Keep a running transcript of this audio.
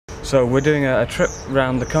So we're doing a trip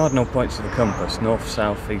around the cardinal points of the compass, north,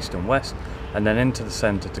 south, east and west, and then into the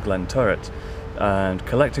centre to Glen Turret, and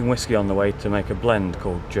collecting whisky on the way to make a blend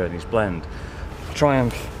called Journey's Blend.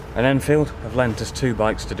 Triumph and Enfield have lent us 2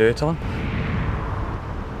 bikes to do it on.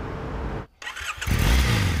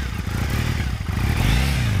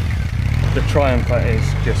 The Triumph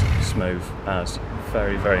is just smooth as,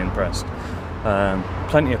 very, very impressed.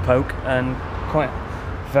 Plenty of poke and quite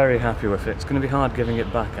very happy with it. It's going to be hard giving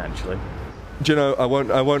it back actually. Do you know, I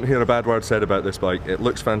won't hear a bad word said about this bike. It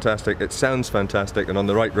looks fantastic, it sounds fantastic, and on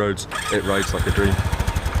the right roads it rides like a dream.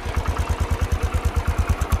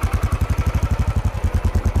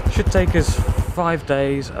 Should take us 5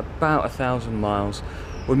 days, about 1,000 miles.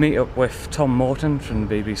 We'll meet up with Tom Morton from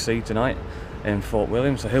the BBC tonight in Fort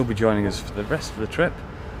William, so he'll be joining us for the rest of the trip.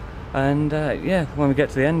 And yeah, when we get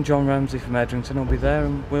to the end, John Ramsey from Edrington will be there,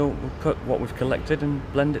 and we'll put what we've collected and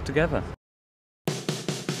blend it together.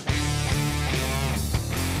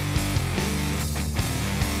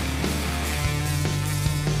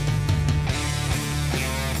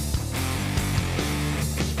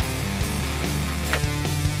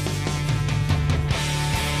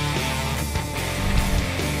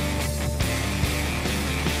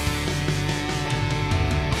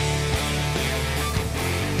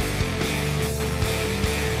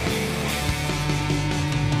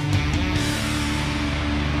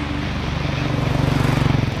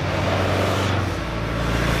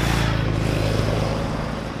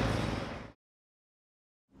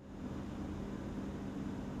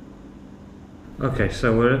 Okay,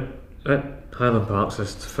 so we're at Highland Park, so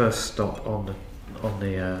it's the first stop on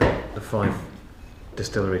the 5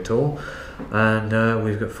 distillery tour, and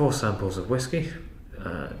we've got 4 samples of whisky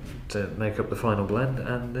to make up the final blend,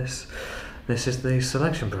 and this is the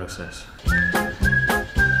selection process.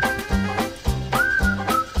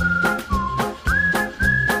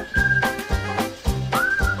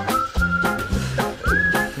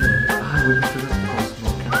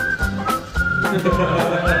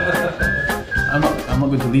 I'm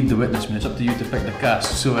not going to lead the witness, man. It's up to you to pick the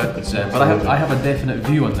cask. So it's, but I have a definite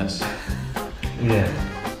view on this. Yeah.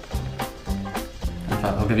 In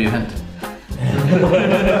fact, I'll give you a hint.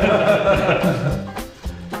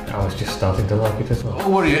 I was just starting to like it as well. Oh,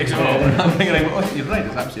 were you? I'm thinking, oh, you're right.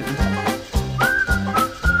 It's absolutely fantastic.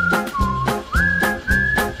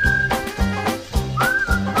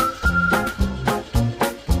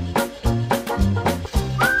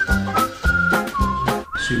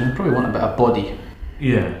 So you're going to probably want a bit of body.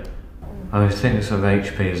 Yeah. I think sort of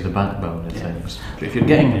HP is the backbone of things. But if you're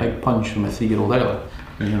getting a big punch from a 3-year-old early,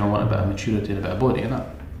 then you're going to want a bit of maturity and a bit of body, and that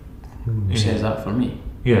says that for me.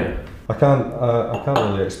 Yeah. I can't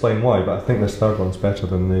really explain why, but I think this third one's better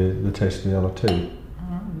than the taste of the other 2.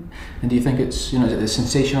 And do you think it's, is it the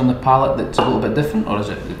sensation on the palate that's a little bit different, or is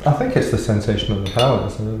it? I think it's the sensation of the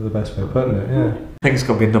palate, is the best way of putting it, yeah. I think it's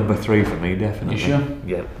got to be number 3 for me, definitely. You sure?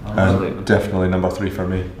 Yep. Definitely number 3 for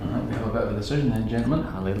me. Alright, we have a bit of a decision then, gentlemen.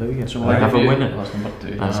 Hallelujah. So I have a winner. That's number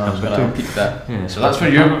 2. That's I was number going to 2. repeat that. Yeah. So that's for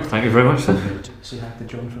you. Thank you very much, sir. Say hi to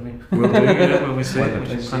John for me. We'll do it when we see it.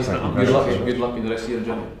 Good luck with the rest of your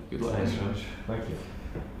journey. Good luck. Thanks very much. Thank you.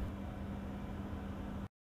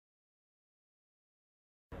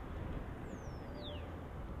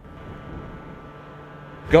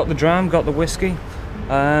 Got the dram, got the whisky,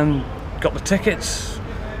 got the tickets,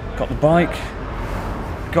 got the bike,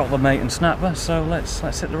 got the mate and snapper, so let's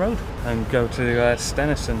hit the road and go to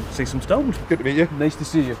Stennis and see some stones. Good to meet you. Nice to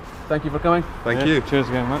see you. Thank you for coming. Thank you. Cheers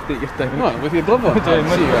again, mate. Take your time. Come on, with your glove on. See you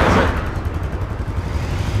guys.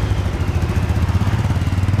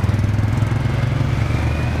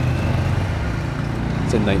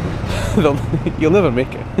 It's a nightmare. You'll never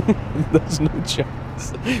make it. There's no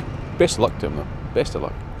chance. Best of luck to him though. Best of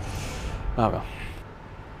luck. Ah well.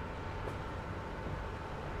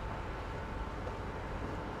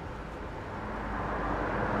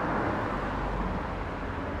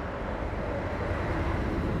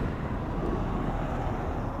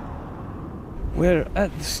 We're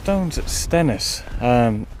at the stones at Stennis.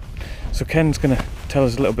 So Ken's going to tell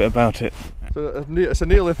us a little bit about it. So it's a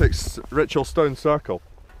Neolithic ritual stone circle.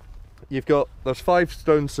 There's 5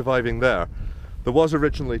 stones surviving there. There was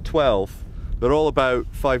originally 12. They're all about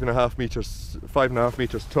 5.5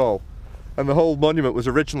 meters tall, and the whole monument was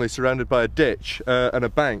originally surrounded by a ditch and a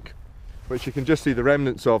bank, which you can just see the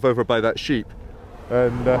remnants of over by that sheep.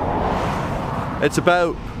 And it's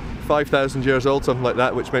about 5,000 years old, something like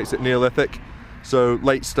that, which makes it Neolithic, so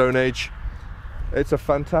late Stone Age. It's a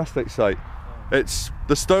fantastic site.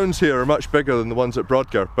 The stones here are much bigger than the ones at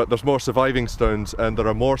Brodgar, but there's more surviving stones, and there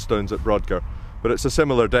are more stones at Brodgar, but it's a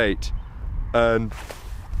similar date. And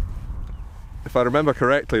if I remember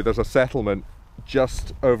correctly, there's a settlement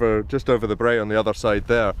just over the brae on the other side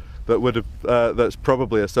there that would have that's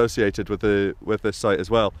probably associated with this site as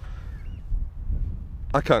well.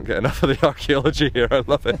 I can't get enough of the archaeology here. I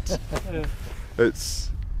love it. It's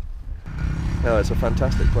a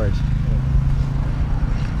fantastic place.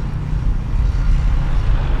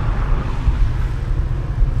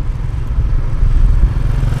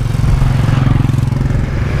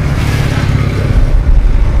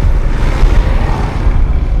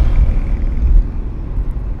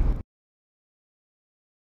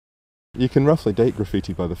 You can roughly date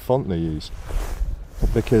graffiti by the font they use,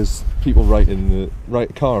 because people carve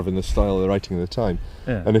in the style of the writing of the time.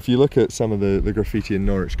 Yeah. And if you look at some of the graffiti in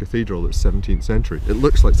Norwich Cathedral, it's 17th century. It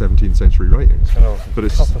looks like 17th century writing, but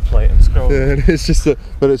it's copper plate and scroll. Yeah, it's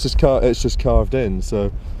just carved in.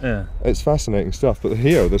 So yeah, it's fascinating stuff. But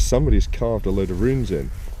here, somebody's carved a load of runes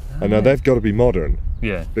in, and now they've got to be modern.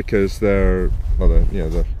 Yeah, because they're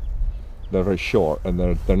very short, and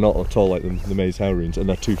they're not at all like the Maze Howe runes, and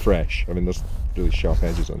they're too fresh. I mean, there's really sharp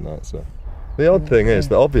edges on that. So the odd thing is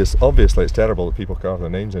that obviously it's terrible that people carve their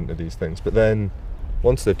names into these things, but then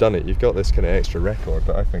once they've done it, you've got this kind of extra record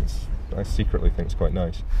that I secretly think is quite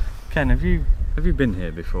nice. Ken, have you been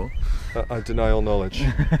here before? I deny all knowledge.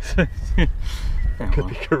 It could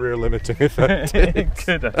be career limiting if I did. It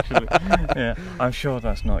could actually. Yeah, I'm sure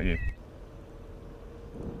that's not you.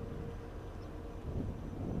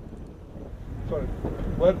 Sorry,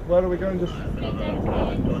 where are we going? Just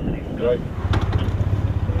right.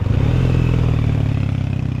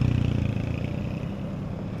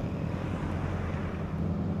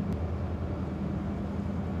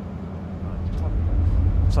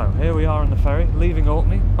 So here we are on the ferry, leaving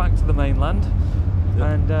Orkney, back to the mainland,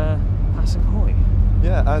 and passing Hoy.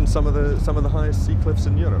 Yeah, and some of the highest sea cliffs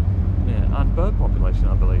in Europe. Yeah, and bird population,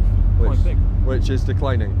 I believe, quite big. Which is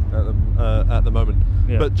declining at the moment.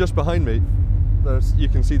 Yeah. But just behind me, you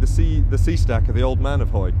can see the sea stack of the Old Man of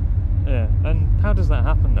Hoy. Yeah, and how does that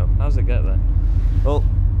happen though? How does it get there? Well,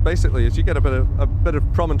 basically, as you get a bit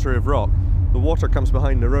of promontory of rock, the water comes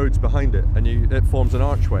behind the roads behind it, and it forms an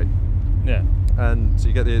archway. Yeah. And so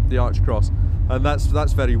you get the arch cross, and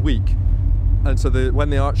that's very weak. And so when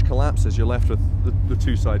the arch collapses, you're left with the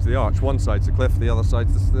two sides of the arch. One side's the cliff, the other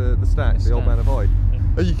side's the stack, the Old Man of Hoy.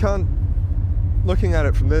 Yeah. You can't, looking at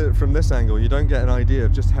it from this angle, you don't get an idea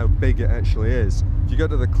of just how big it actually is. If you go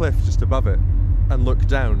to the cliff just above it and look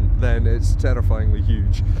down, then it's terrifyingly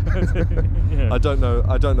huge. Yeah. I don't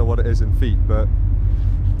know what it is in feet, but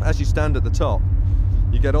as you stand at the top,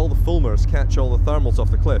 you get all the fulmars catch all the thermals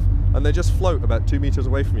off the cliff, and they just float about 2 meters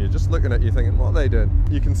away from you, just looking at you thinking, what are they doing?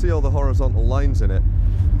 You can see all the horizontal lines in it.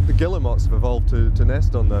 The guillemots have evolved to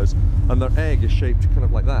nest on those, and their egg is shaped kind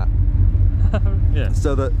of like that. Yeah.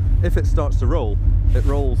 So that if it starts to roll, it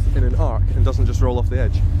rolls in an arc and doesn't just roll off the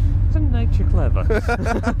edge. Isn't nature clever?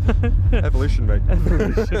 Evolution, mate.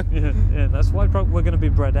 Evolution, yeah, that's why we're going to be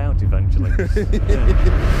bred out eventually.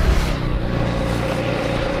 Yeah.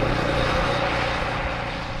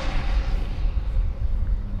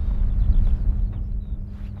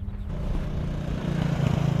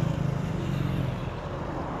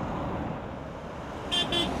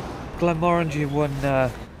 Glenmorangie won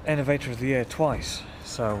Innovator of the Year twice,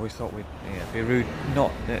 so we thought we'd be rude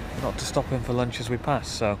not to stop in for lunch as we pass.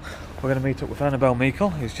 So we're going to meet up with Annabelle Meikle,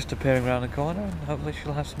 who's just appearing around the corner, and hopefully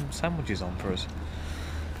she'll have some sandwiches on for us.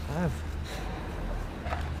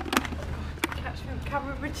 Catch me on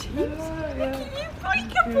camera, Richie. Look at you,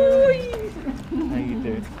 biker boys! How you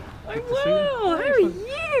doing? I'm well. How are you?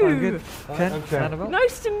 I'm good. Ken, Okay. Annabelle?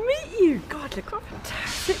 Nice to meet you. God, look what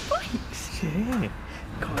fantastic bikes. Yeah.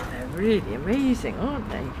 God, they're really amazing, aren't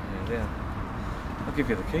they? Yeah. I'll give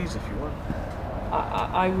you the keys if you want.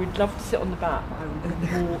 I would love to sit on the back. I would be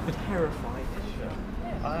more terrified.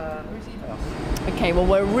 Okay, well,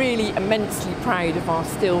 we're really immensely proud of our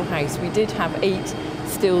still house. We did have 8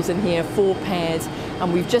 stills in here, 4 pairs,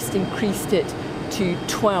 and we've just increased it to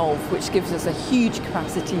 12, which gives us a huge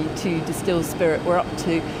capacity to distill spirit. We're up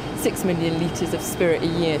to 6 million litres of spirit a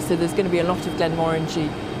year, so there's going to be a lot of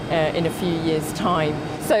Glenmorangie in a few years' time.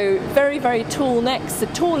 So very, very tall necks, the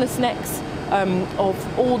tallest necks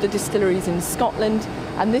of all the distilleries in Scotland,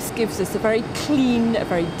 and this gives us a very clean, a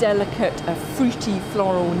very delicate, a fruity,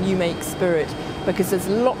 floral new make spirit, because there's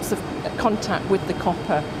lots of contact with the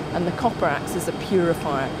copper, and the copper acts as a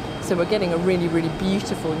purifier. So we're getting a really, really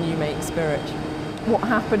beautiful new make spirit. What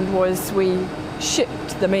happened was we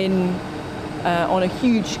shipped them in on a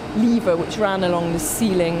huge lever which ran along the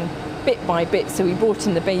ceiling bit by bit. So we brought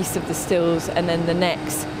in the base of the stills and then the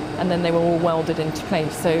necks, and then they were all welded into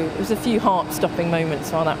place. So it was a few heart-stopping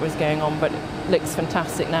moments while that was going on, but it looks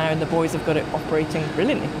fantastic now, and the boys have got it operating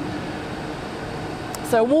brilliantly.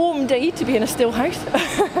 So a warm day to be in a still house.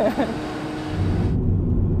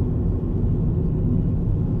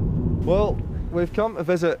 Well, we've come to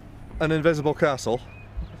visit an invisible castle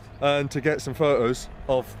and to get some photos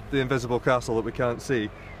of the invisible castle that we can't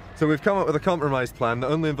see. So we've come up with a compromise plan that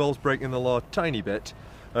only involves breaking the law a tiny bit,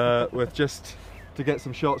 with just to get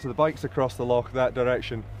some shots of the bikes across the loch that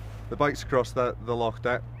direction, the bikes across the loch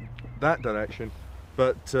that direction,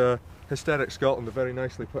 but Hysteric Scotland have very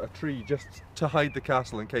nicely put a tree just to hide the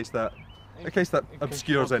castle in case that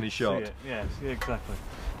obscures any shot. Yes, yeah, exactly.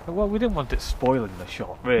 Well, we didn't want it spoiling the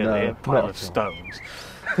shot, really, No, a pile not of at all.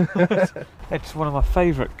 stones. It's one of my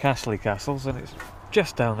favourite castle-y castles, and it's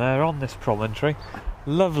just down there on this promontory.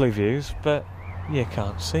 Lovely views, but you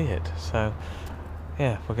can't see it, so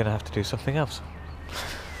yeah, we're going to have to do something else.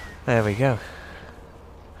 There we go.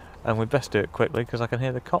 And we'd best do it quickly because I can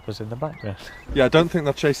hear the coppers in the background. Yeah, I don't think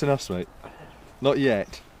they're chasing us, mate. Not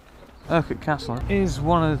yet. Urquhart Castle is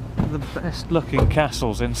one of the best looking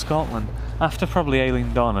castles in Scotland, after probably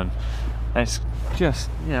Eilean Donan. It's just,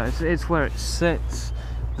 you know, it's where it sits,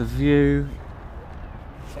 the view.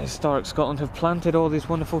 Historic Scotland have planted all these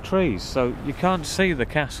wonderful trees, so you can't see the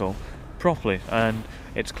castle properly, and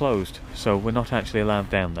it's closed, so we're not actually allowed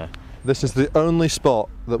down there. This is the only spot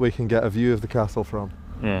that we can get a view of the castle from.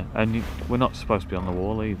 Yeah, and we're not supposed to be on the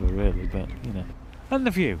wall either, really, but, you know. And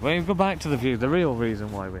the view, we go back to the view, the real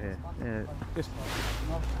reason why we're here. Yeah, just...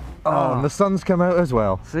 Oh, and the sun's come out as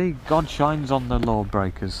well. See, God shines on the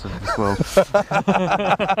lawbreakers of this world.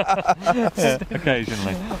 Yeah,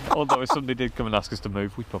 occasionally. Although if somebody did come and ask us to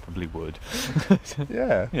move, we probably would.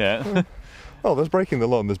 Yeah. Yeah. Oh, there's breaking the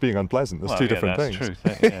law and there's being unpleasant. There's Well, two yeah, different that's things.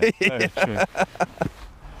 True. Yeah, very true.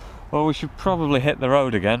 Well, we should probably hit the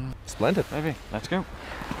road again. Splendid. Maybe. Let's go.